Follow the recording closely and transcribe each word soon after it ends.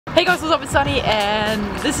Hey guys, what's up? It's Sunny, and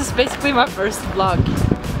this is basically my first vlog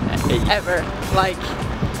ever. Like,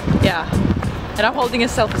 yeah. And I'm holding a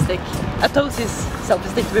selfie stick. A Tosis selfie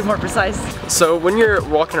stick to be more precise. So when you're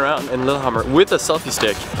walking around in Lillehammer with a selfie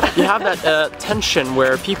stick, you have that tension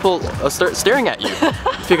where people start staring at you.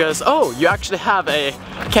 Because, oh, you actually have a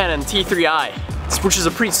Canon T3i, which is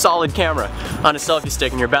a pretty solid camera, on a selfie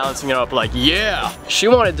stick, and you're balancing it up like, yeah! She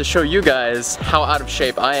wanted to show you guys how out of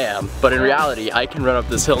shape I am, but in reality, I can run up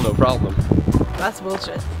this hill no problem. That's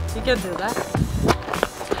bullshit. You can do that.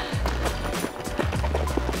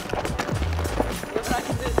 But I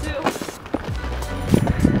can do it too.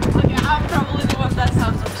 Okay, I'm probably the one that's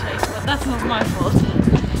out of shape, but that's not my fault.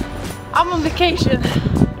 I'm on vacation.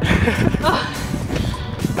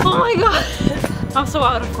 Oh my god. I'm so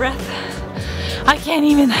out of breath. I can't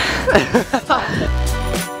even.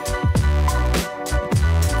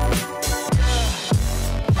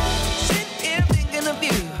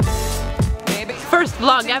 First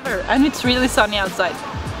vlog ever, and it's really sunny outside.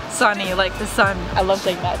 Sunny like the sun. I love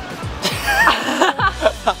saying that.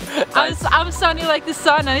 Nice. I'm sunny like the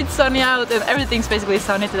sun, and it's sunny out, and everything's basically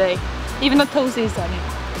sunny today. Even the toast is sunny.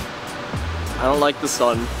 I don't like the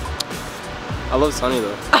sun. I love sunny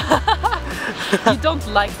though. You don't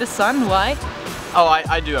like the sun? Why? Oh,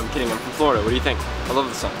 I do. I'm kidding. I'm from Florida. What do you think? I love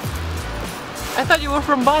the sun. I thought you were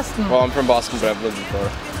from Boston. Well, I'm from Boston, but I've lived in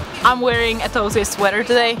Florida. I'm wearing a Tosis sweater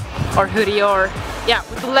today, or hoodie, or yeah,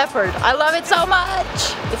 with the leopard. I love it so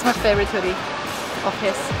much. It's my favorite hoodie of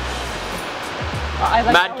his. I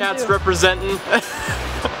like Mad Cat's representing.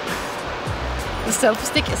 The selfie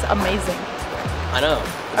stick is amazing. I know.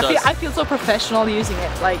 I feel so professional using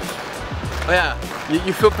it. Like. Oh yeah,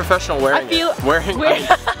 you feel professional wearing it.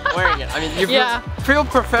 Wearing it. I mean, you feel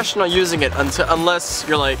professional using it unless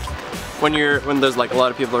you're like, when there's like a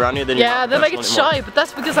lot of people around you, then you're not then I get shy. But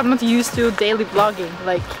that's because I'm not used to daily vlogging.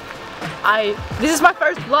 Like, this is my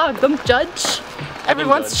first vlog. Don't judge.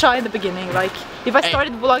 Everyone's shy in the beginning. Like, if I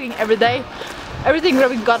started vlogging every day, everything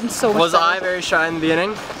would have gotten so much Was better. I very shy in the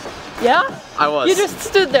beginning? Yeah? I was. You just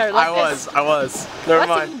stood there like this. I was. Never mind.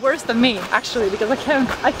 That's even worse than me, actually, because I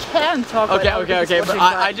can't talk. Okay, but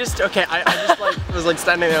I just like was like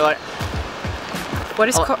standing there like. What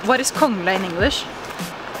is kongla in English?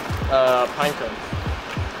 Pine cone.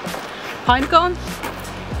 Pine cone?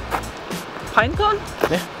 Pine cone?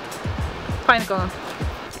 Yeah. Pine cone.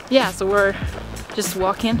 Yeah, so we're just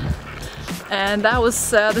walking. And that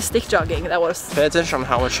was the stick jogging. That was. Pay attention on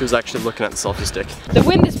how much she was actually looking at the selfie stick. The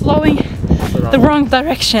wind is blowing the wrong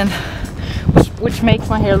direction, which makes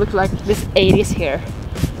my hair look like this 80s hair.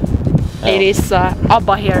 80s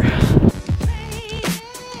ABBA hair.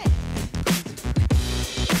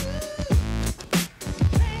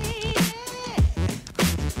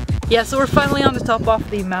 Yeah, so we're finally on the top of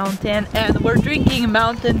the mountain, and we're drinking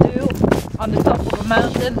Mountain Dew on the top of a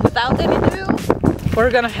mountain without any dew.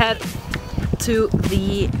 We're gonna head to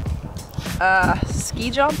the ski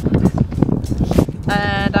jump,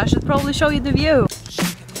 and I should probably show you the view.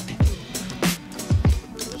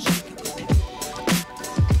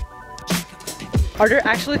 Are there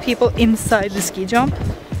actually people inside the ski jump?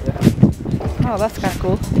 Yeah. Oh, that's kind of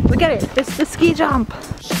cool. Look at it, it's the ski jump.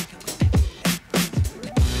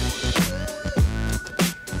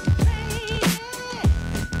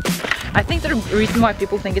 I think the reason why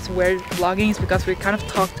people think it's weird vlogging is because we kind of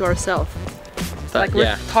talk to ourselves. Like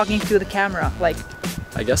we're talking to the camera, like.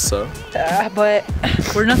 I guess so. But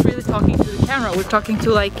we're not really talking to the camera. We're talking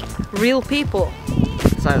to like real people.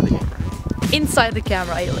 Inside of the camera. Inside the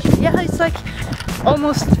camera. Yeah, it's like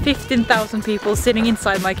almost 15,000 people sitting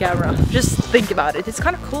inside my camera. Just think about it. It's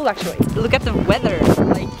kind of cool actually. Look at the weather.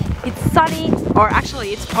 Like it's sunny, or actually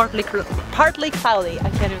it's partly cloudy. I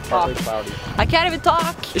can't even talk. I can't even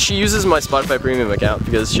talk. She uses my Spotify Premium account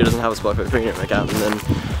because she doesn't have a Spotify Premium account, and then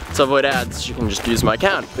to avoid ads, she can just use my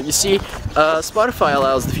account. But you see, Spotify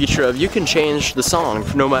allows the feature of you can change the song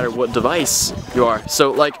no matter what device you are.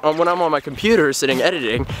 So like when I'm on my computer sitting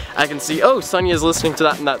editing, I can see, oh, Sunny is listening to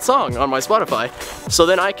that and that song on my Spotify. So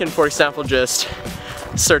then I can, for example, just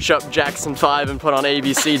search up Jackson 5 and put on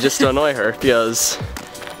ABC just to annoy her, because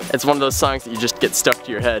it's one of those songs that you just get stuck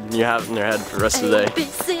to your head and you have it in your head for the rest of the day.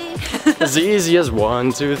 ABC. As easy as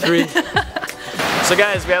 1, 2, 3. So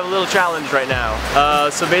guys, we have a little challenge right now.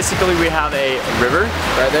 So basically we have a river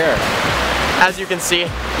right there. As you can see,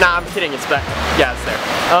 nah, I'm kidding, it's back. Yeah, it's there.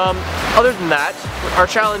 Other than that, our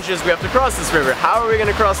challenge is we have to cross this river. How are we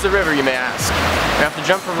gonna cross the river, you may ask? We have to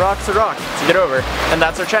jump from rock to rock to get over, and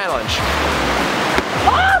that's our challenge.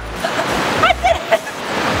 Oh! I did it!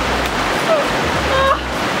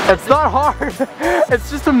 It's not hard.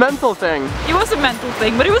 It's just a mental thing. It was a mental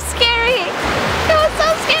thing, but it was scary. It was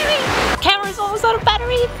so scary.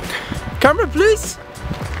 Camera, please!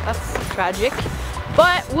 That's tragic.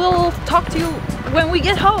 But we'll talk to you when we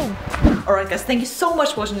get home. Alright guys, thank you so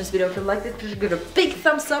much for watching this video. If you liked it, please give it a big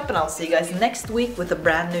thumbs up and I'll see you guys next week with a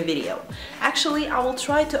brand new video. Actually, I will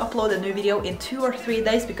try to upload a new video in 2 or 3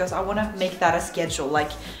 days because I want to make that a schedule,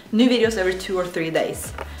 like new videos every 2 or 3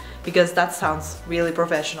 days. Because that sounds really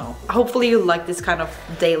professional. Hopefully you like this kind of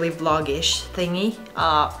daily vlog-ish thingy.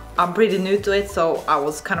 I'm pretty new to it, so I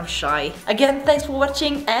was kind of shy. Again, thanks for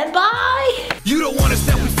watching and bye! You don't want us,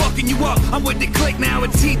 that we fucking you up. I'm with the click now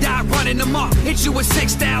and T-Dot running them up. Hit you with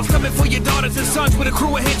 6 styles, coming for your daughters and sons with a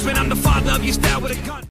crew of henchmen. I'm the father of your style with a gun.